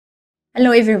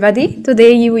Hello, everybody.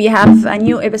 Today we have a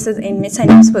new episode in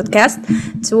MedSynapse podcast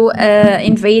to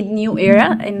invade new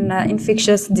era in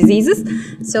infectious diseases.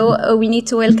 So we need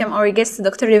to welcome our guest,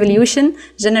 Dr. Revolution,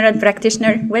 general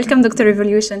practitioner. Welcome, Dr.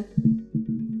 Revolution.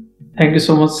 Thank you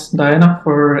so much, Diana,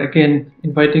 for again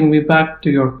inviting me back to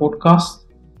your podcast.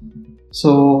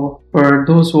 So for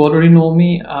those who already know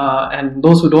me and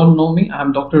those who don't know me,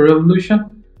 I'm Dr.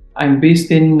 Revolution. I'm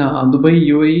based in Dubai,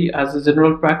 UAE as a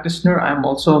general practitioner. I'm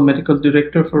also a medical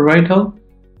director for Right Health,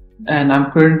 and I'm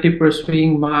currently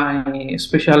pursuing my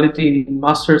specialty in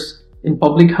Masters in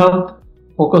Public Health,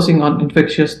 focusing on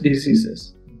infectious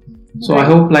diseases. So I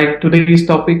hope today's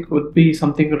topic would be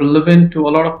something relevant to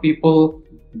a lot of people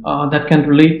that can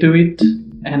relate to it,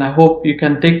 and I hope you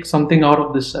can take something out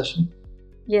of this session.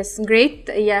 Yes, great.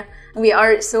 Yeah, we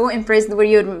are so impressed with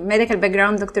your medical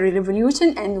background, Dr.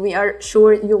 Revolution, and we are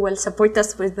sure you will support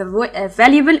us with the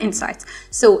valuable insights.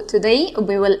 So today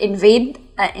we will invade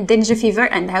dengue fever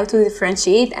and how to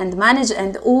differentiate and manage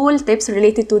and all tips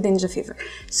related to dengue fever.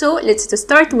 So let's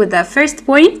start with the first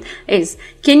point is,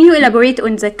 can you elaborate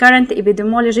on the current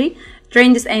epidemiology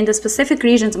trends and the specific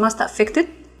regions most affected?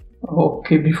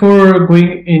 Okay, before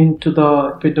going into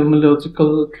the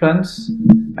epidemiological trends,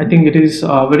 I think it is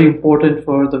very important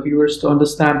for the viewers to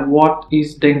understand what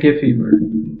is dengue fever.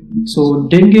 So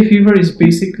dengue fever is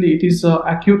basically, it is an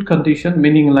acute condition,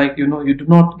 meaning you do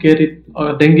not get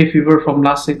dengue fever from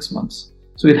last 6 months.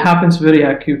 So it happens very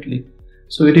acutely.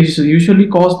 So it is usually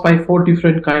caused by 4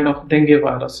 different kind of dengue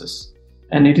viruses,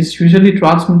 and it is usually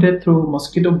transmitted through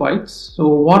mosquito bites. So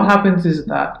what happens is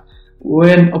that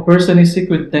when a person is sick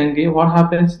with dengue, what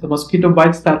happens? The mosquito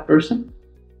bites that person.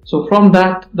 So from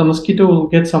that, the mosquito will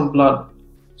get some blood.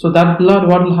 So that blood,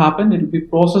 what will happen? It will be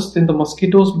processed in the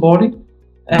mosquito's body,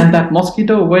 and that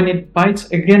mosquito, when it bites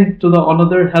again to the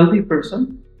another healthy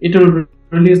person, it will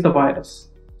release the virus.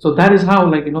 So that is how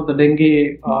the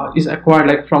dengue is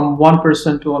acquired, from one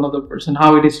person to another person,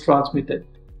 how it is transmitted.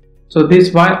 So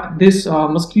this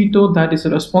mosquito that is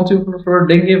responsible for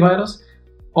dengue virus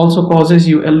also causes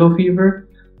you yellow fever,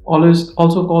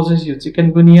 also causes you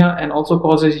chikungunya, and also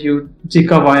causes you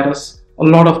Zika virus. A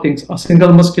lot of things. A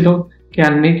single mosquito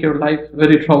can make your life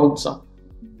very troublesome.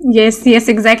 Yes,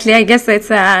 exactly. I guess it's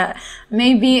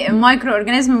maybe a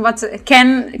microorganism, but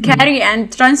can carry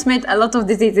and transmit a lot of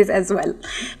diseases as well.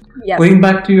 Yes. Going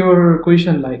back to your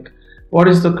question, what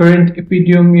is the current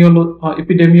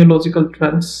epidemiological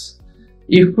trends?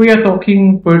 If we are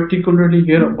talking particularly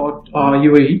here about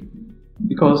UAE,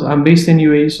 because I'm based in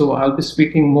UAE, so I'll be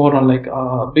speaking more on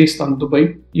based on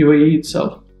Dubai, UAE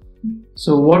itself.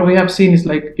 So what we have seen is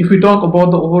if we talk about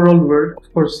the overall world, of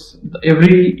course,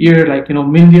 every year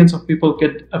millions of people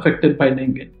get affected by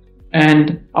dengue,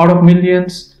 and out of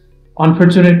millions,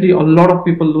 unfortunately, a lot of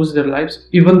people lose their lives,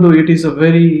 even though it is a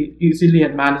very easily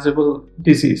and manageable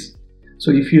disease. So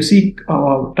if you seek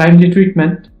timely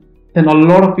treatment, then a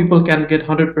lot of people can get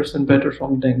 100% better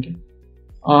from dengue.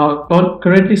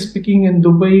 Currently speaking in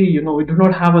Dubai, we do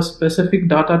not have a specific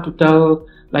data to tell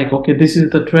okay, this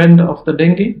is the trend of the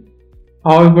dengue.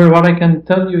 However, what I can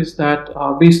tell you is that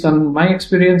based on my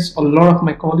experience, a lot of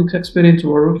my colleagues' experience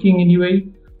who are working in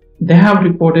UAE, they have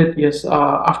reported, yes,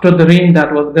 after the rain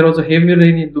there was a heavy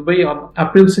rain in Dubai on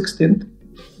April 16th.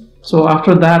 So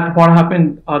after that, what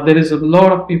happened? There is a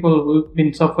lot of people who've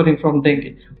been suffering from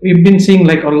dengue. We've been seeing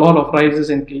a lot of rises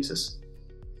in cases.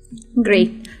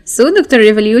 Great. So, Dr.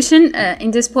 Revolution,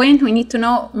 in this point, we need to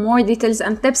know more details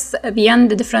and tips beyond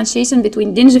the differentiation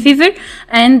between dengue fever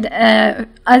and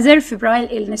other febrile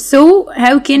illness. So,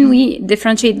 how can we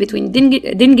differentiate between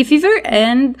dengue fever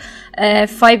and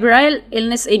febrile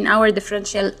illness in our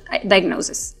differential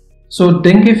diagnosis? So,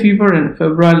 dengue fever and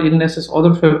febrile illnesses,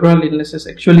 other febrile illnesses,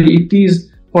 actually, it is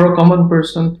for a common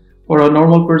person, for a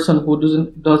normal person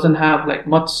who doesn't have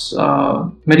much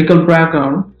medical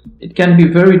background. It can be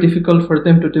very difficult for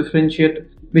them to differentiate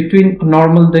between a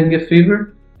normal dengue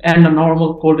fever and a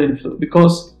normal cold and flu,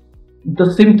 because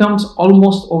the symptoms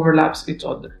almost overlaps each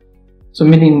other. So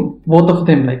meaning both of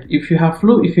them, if you have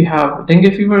flu, if you have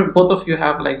dengue fever, both of you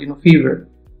have fever,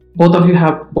 both of you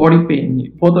have body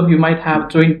pain, both of you might have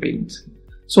joint pains.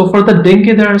 So for the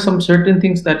dengue, there are some certain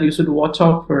things that you should watch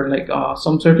out for,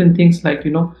 some certain things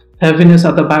heaviness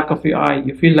at the back of your eye.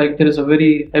 You feel there is a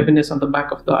very heaviness on the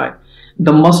back of the eye.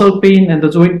 The muscle pain and the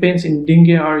joint pains in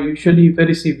dengue are usually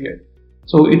very severe.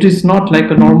 So it is not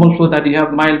like a normal flu that you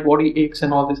have mild body aches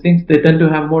and all these things. They tend to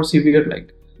have more severe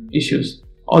issues.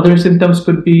 Other symptoms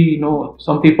could be,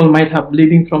 some people might have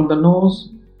bleeding from the nose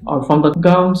or from the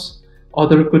gums.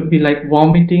 Other could be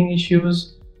vomiting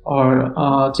issues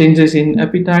or changes in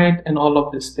appetite and all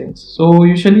of these things. So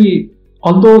usually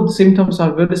although the symptoms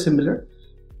are very similar,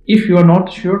 if you are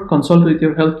not sure, consult with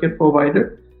your healthcare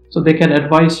provider so they can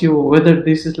advise you whether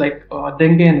this is like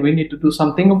dengue and we need to do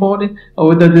something about it, or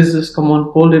whether this is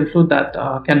common cold and flu that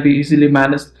can be easily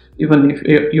managed even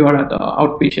if you are at an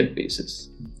outpatient basis.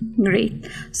 Great.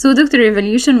 So, Dr.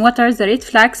 Revolution, what are the red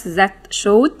flags that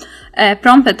showed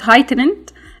prompted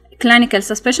heightened clinical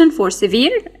suspicion for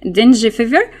severe dengue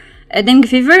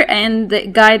fever,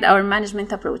 and guide our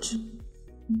management approach?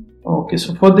 Okay,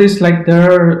 so for this, like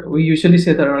we usually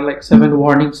say there are like 7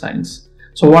 warning signs.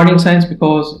 So warning signs,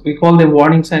 because we call them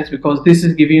warning signs because this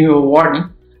is giving you a warning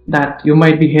that you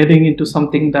might be heading into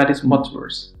something that is much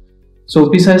worse. So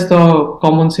besides the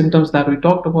common symptoms that we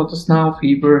talked about just now,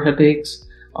 fever, headaches,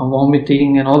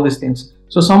 vomiting and all these things.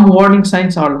 So some warning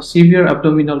signs are severe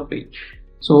abdominal pain.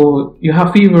 So you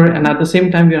have fever and at the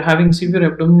same time you're having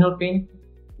severe abdominal pain.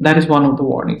 That is one of the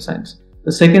warning signs.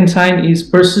 The second sign is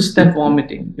persistent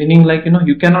vomiting, meaning like,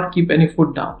 you cannot keep any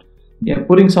food down. You're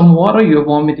putting some water, you're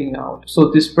vomiting out.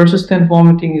 So this persistent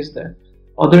vomiting is there.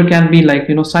 Other can be like,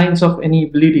 signs of any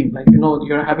bleeding, like,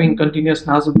 you're having continuous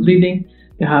nasal bleeding,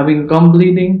 you're having gum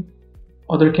bleeding.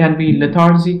 Other can be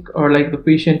lethargic, or like the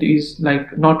patient is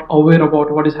like not aware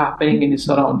about what is happening in his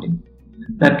surrounding.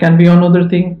 That can be another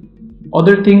thing.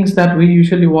 Other things that we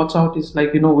usually watch out is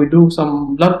like, we do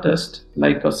some blood test,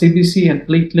 like a CBC and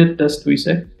platelet test, we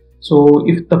say. So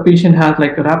if the patient has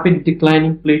like a rapid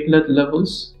declining platelet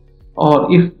levels,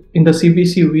 or if in the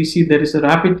CBC we see there is a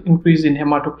rapid increase in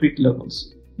hematocrit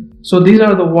levels. So these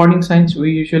are the warning signs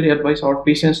we usually advise our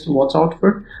patients to watch out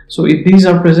for. So if these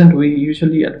are present, we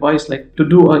usually advise like to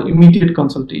do an immediate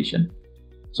consultation.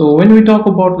 So when we talk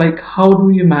about like how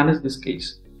do you manage this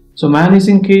case? So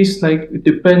managing case, like it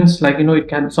depends, like it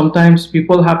can sometimes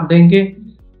people have dengue,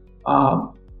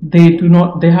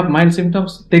 they have mild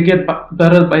symptoms, they get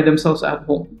better by themselves at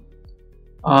home.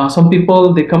 Some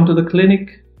people, they come to the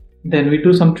clinic, then we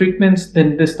do some treatments,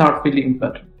 then they start feeling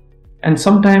better. And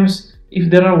sometimes if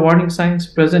there are warning signs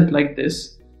present like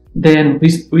this, then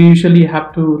we usually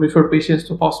have to refer patients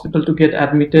to hospital to get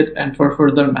admitted and for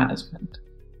further management.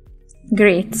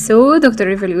 Great. So, Dr.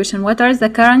 Revolution, what are the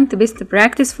current best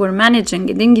practice for managing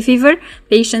dengue fever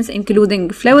patients,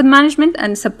 including fluid management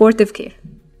and supportive care?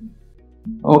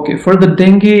 Okay, for the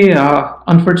dengue,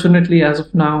 unfortunately, as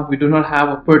of now, we do not have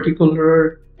a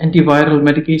particular antiviral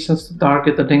medications to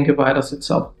target the dengue virus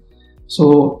itself.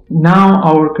 So now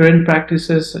our current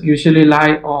practices usually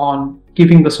lie on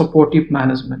giving the supportive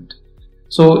management.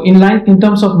 So in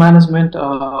terms of management,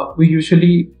 we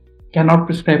usually cannot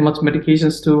prescribe much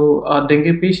medications to a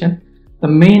dengue patient. The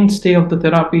mainstay of the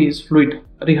therapy is fluid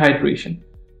rehydration.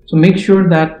 So make sure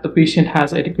that the patient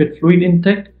has adequate fluid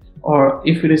intake, or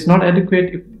if it is not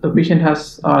adequate, if the patient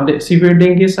has severe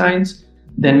dengue signs,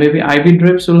 then maybe IV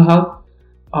drips will help.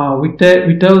 We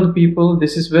tell the people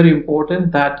this is very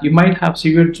important, that you might have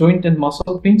severe joint and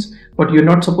muscle pains, but you're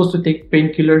not supposed to take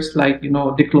painkillers like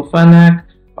diclofenac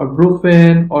or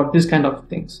brufen or this kind of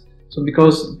things. So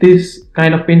because these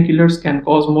kind of painkillers can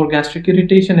cause more gastric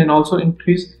irritation and also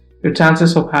increase your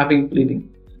chances of having bleeding.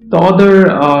 The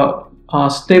other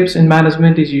steps in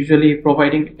management is usually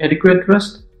providing adequate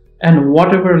rest, and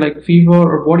whatever like fever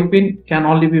or body pain can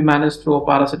only be managed through a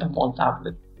paracetamol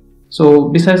tablet. So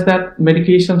besides that,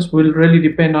 medications will really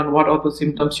depend on what are the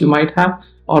symptoms you might have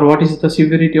or what is the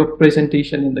severity of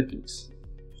presentation in the case.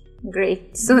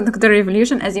 Great. So, Dr.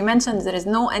 Revolution, as you mentioned, there is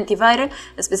no antiviral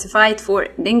specified for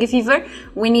dengue fever.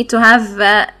 We need to have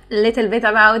a little bit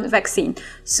about vaccine.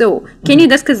 So, can you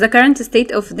discuss the current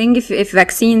state of dengue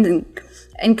vaccine,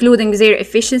 including their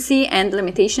efficiency and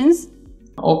limitations?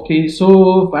 Okay,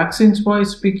 so vaccines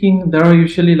wise speaking, there are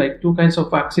usually like 2 kinds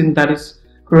of vaccine that is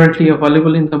currently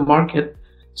available in the market.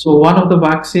 So one of the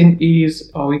vaccine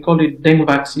is, we call it dengue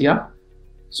vaccine.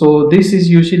 So this is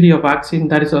usually a vaccine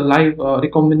that is a live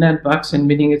recombinant vaccine,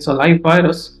 meaning it's a live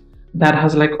virus that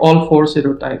has like all 4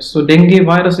 serotypes. So dengue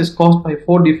virus is caused by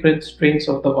 4 different strains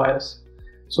of the virus.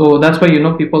 So that's why,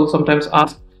 people sometimes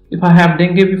ask, if I have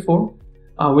dengue before,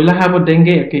 will I have a dengue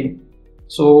again?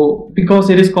 So because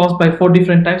it is caused by 4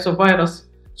 different types of virus,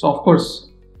 so of course,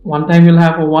 one time you'll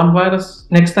have one virus,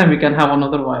 next time you can have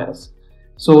another virus.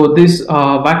 So this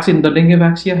vaccine, the dengue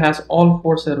vaccine, has all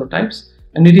 4 serotypes,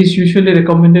 and it is usually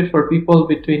recommended for people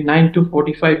between 9 to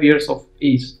 45 years of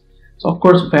age. So of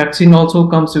course, vaccine also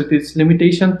comes with its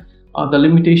limitation. The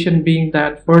limitation being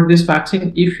that for this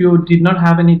vaccine, if you did not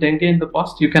have any dengue in the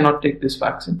past, you cannot take this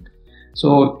vaccine.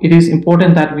 So it is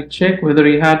important that we check whether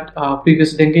you had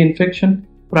previous dengue infection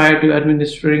prior to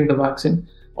administering the vaccine.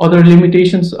 Other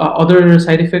limitations, other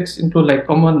side effects include like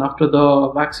common after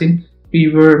the vaccine,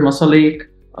 fever, muscle ache,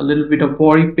 a little bit of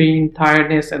body pain,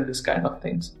 tiredness, and this kind of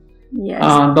things. Yes.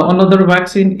 The another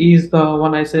vaccine is the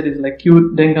one I said is like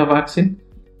acute dengue vaccine.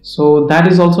 So that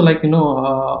is also like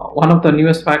one of the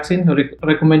newest vaccine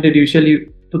recommended usually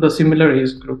to the similar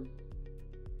age group.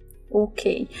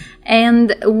 Okay.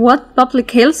 And what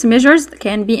public health measures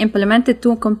can be implemented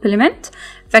to complement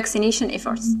vaccination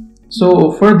efforts?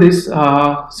 So for this,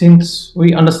 since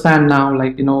we understand now,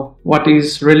 like, what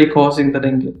is really causing the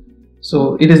dengue.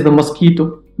 So it is the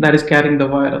mosquito that is carrying the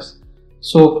virus.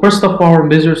 So first of our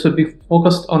measures should be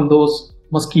focused on those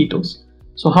mosquitoes.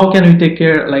 So how can we take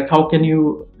care, like how can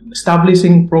you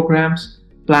establishing programs,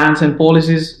 plans and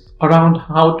policies around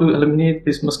how to eliminate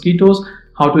these mosquitoes,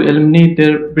 how to eliminate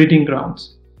their breeding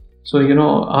grounds. So,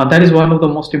 that is one of the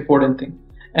most important thing.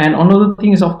 And another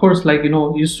thing is, of course, like,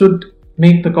 you should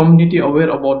make the community aware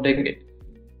about dengue.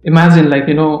 Imagine, like,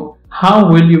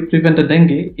 how will you prevent a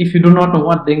dengue if you do not know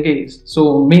what dengue is?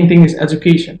 So main thing is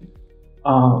education.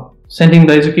 Sending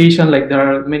the education, like there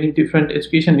are many different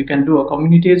education you can do, a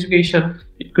community education.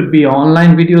 It could be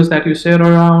online videos that you share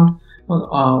around.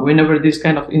 Whenever these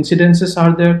kind of incidences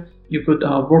are there, you could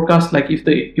broadcast, like if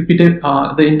the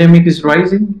endemic is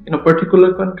rising in a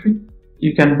particular country,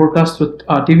 you can broadcast with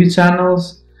TV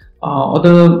channels,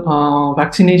 other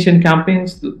vaccination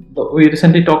campaigns. We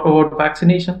recently talked about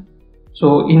vaccination.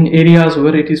 So in areas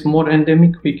where it is more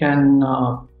endemic, we can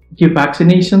give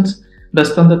vaccinations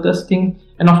based on the testing.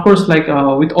 And of course, like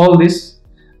with all this,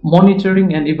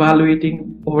 monitoring and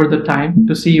evaluating over the time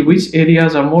to see which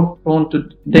areas are more prone to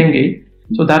dengue.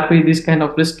 So that way, this kind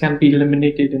of risk can be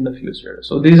eliminated in the future.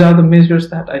 So these are the measures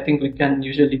that I think we can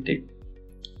usually take.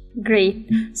 Great.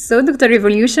 So, Dr.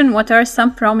 Revolution, what are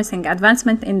some promising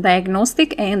advancements in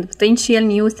diagnostic and potential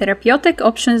new therapeutic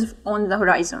options on the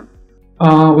horizon?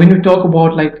 When we talk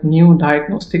about like new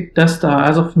diagnostic tests,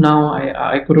 as of now,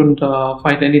 I couldn't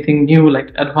find anything new,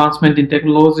 like advancement in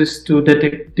technologies to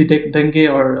detect dengue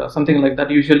or something like that.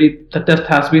 Usually the test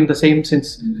has been the same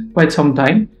since quite some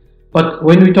time. But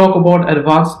when we talk about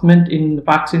advancement in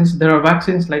vaccines, there are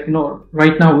vaccines like,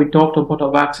 right now we talked about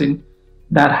a vaccine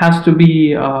that has to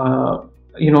be,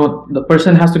 the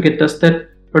person has to get tested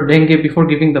for dengue before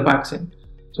giving the vaccine.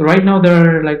 So right now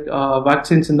there are like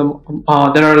vaccines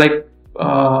there are like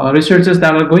researches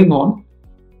that are going on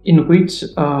in which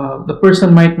the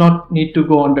person might not need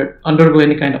to undergo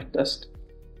any kind of test.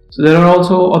 So there are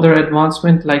also other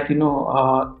advancements like,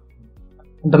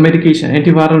 the medication,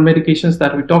 antiviral medications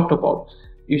that we talked about.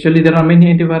 Usually there are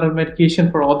many antiviral medication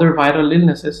for other viral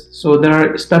illnesses. So there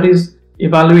are studies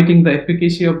evaluating the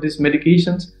efficacy of these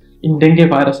medications in dengue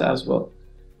virus as well.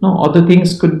 Other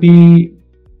things could be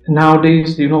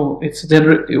nowadays, we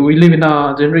live in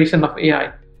a generation of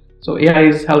AI. So AI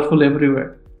is helpful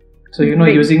everywhere. So,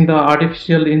 using the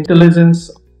artificial intelligence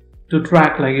to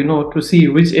track, like, to see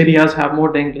which areas have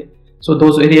more dengue. So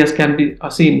those areas can be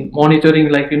seen,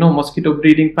 monitoring like, mosquito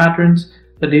breeding patterns,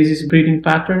 the disease breeding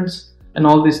patterns, and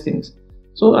all these things.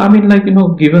 So, I mean, like,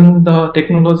 given the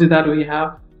technology that we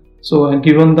have, so and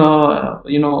given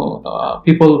the,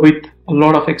 people with a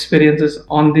lot of experiences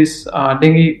on these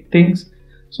dengue things,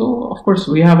 so of course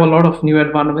we have a lot of new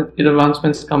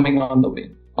advancements coming on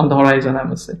the horizon, I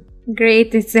must say.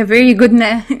 Great. It's a very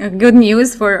good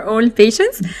news for all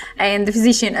patients and the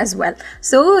physician as well.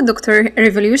 So, Dr.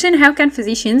 Revolution, how can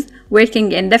physicians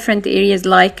working in different areas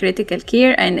like critical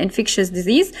care and infectious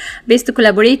disease best to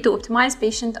collaborate to optimize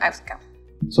patient outcome?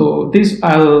 So this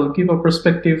I'll give a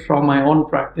perspective from my own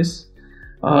practice.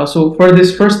 So for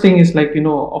this, first thing is like,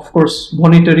 of course,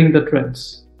 monitoring the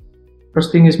trends.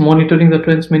 First thing is monitoring the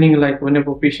trends, meaning like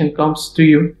whenever a patient comes to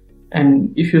you,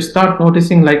 and if you start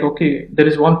noticing like, okay, there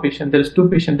is one patient, there is two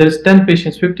patients, there is 10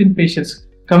 patients, 15 patients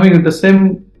coming with the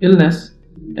same illness,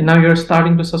 and now you're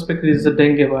starting to suspect it is the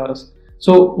dengue virus.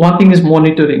 So one thing is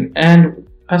monitoring, and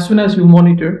as soon as you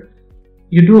monitor,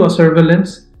 you do a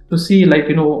surveillance to see like,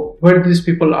 where these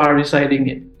people are residing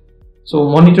in. So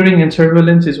monitoring and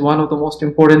surveillance is one of the most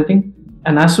important thing.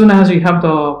 And as soon as you have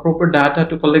the proper data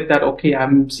to collect that, okay,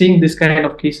 I'm seeing this kind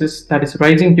of cases that is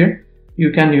rising here,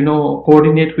 you can,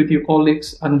 coordinate with your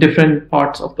colleagues on different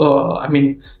parts of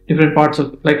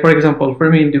like, for example, for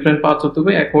me in different parts of the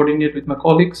way, I coordinate with my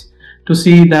colleagues to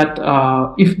see that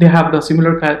if they have the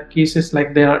similar cases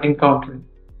like they are encountering.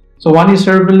 So one is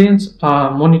surveillance,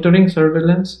 monitoring,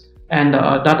 surveillance, and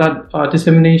data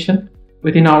dissemination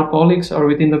within our colleagues or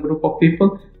within the group of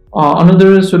people.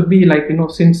 Another should be like,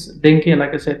 since dengue,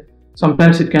 like I said,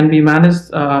 sometimes it can be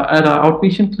managed at an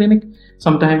outpatient clinic.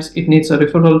 Sometimes it needs a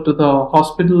referral to the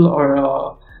hospital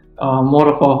or more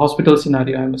of a hospital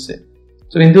scenario, I must say.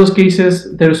 So in those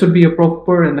cases, there should be a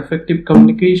proper and effective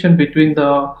communication between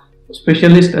the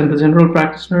specialists and the general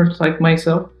practitioners like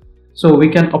myself, so we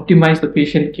can optimize the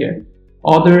patient care.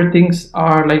 Other things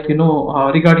are like,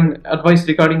 regarding advice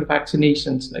regarding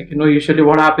vaccinations. Like, usually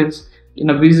what happens in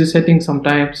a busy setting,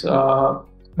 sometimes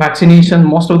vaccination,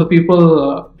 most of the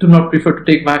people do not prefer to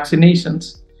take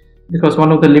vaccinations, because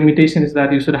one of the limitations is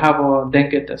that you should have a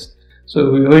dengue test.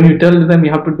 So when you tell them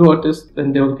you have to do a test,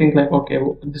 then they will think like, okay,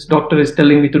 well, this doctor is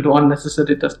telling me to do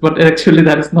unnecessary test. But actually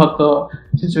that is not the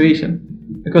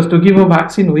situation, because to give a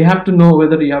vaccine, we have to know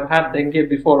whether you have had dengue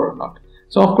before or not.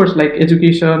 So of course, like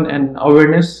education and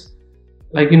awareness,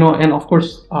 like, and of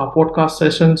course, podcast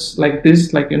sessions like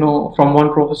this, like, from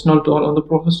one professional to another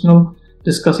professional,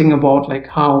 discussing about like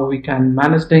how we can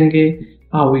manage dengue,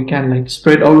 how we can like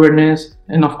spread awareness.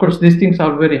 And of course, these things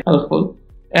are very helpful.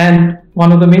 And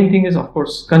one of the main thing is, of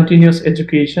course, continuous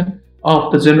education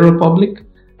of the general public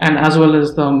and as well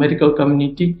as the medical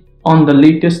community on the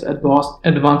latest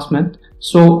advancement,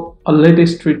 so a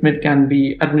latest treatment can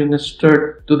be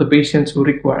administered to the patients who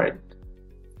require it.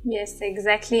 Yes,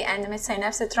 exactly. And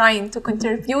MedSynapse is trying to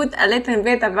contribute a little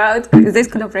bit about this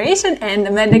collaboration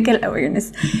and medical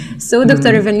awareness. So,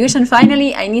 Dr. Revolution,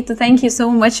 finally, I need to thank you so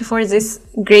much for this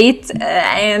great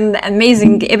and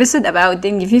amazing episode about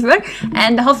dengue fever,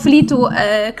 and hopefully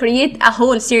to create a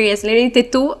whole series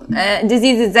related to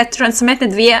diseases that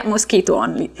transmitted via mosquito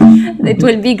only. It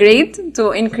will be great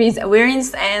to increase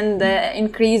awareness and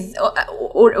increase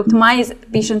or optimize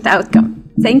patient outcome.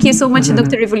 Thank you so much,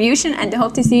 Dr. Revolution, and I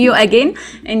hope to see you again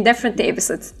in different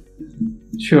episodes.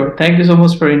 Sure. Thank you so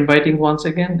much for inviting once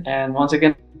again. And once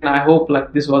again, I hope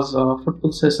like this was a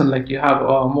fruitful session, like you have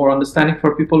more understanding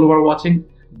for people who are watching.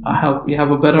 I hope you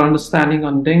have a better understanding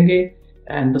on dengue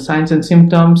and the signs and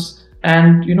symptoms.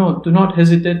 And, do not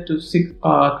hesitate to seek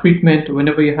treatment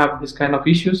whenever you have this kind of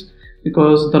issues,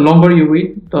 because the longer you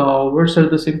wait, the worse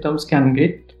the symptoms can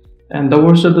get. And the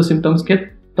worse the symptoms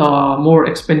get, the more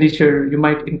expenditure you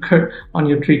might incur on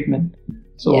your treatment.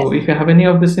 So yes, if you have any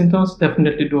of the symptoms,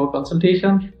 definitely do a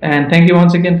consultation. And thank you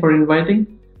once again for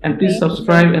inviting. And please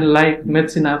subscribe and like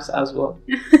MedSynapse as well.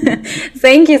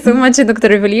 Thank you so much, Dr.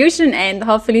 Revolution, and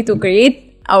hopefully to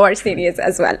create our series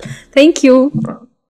as well. Thank you.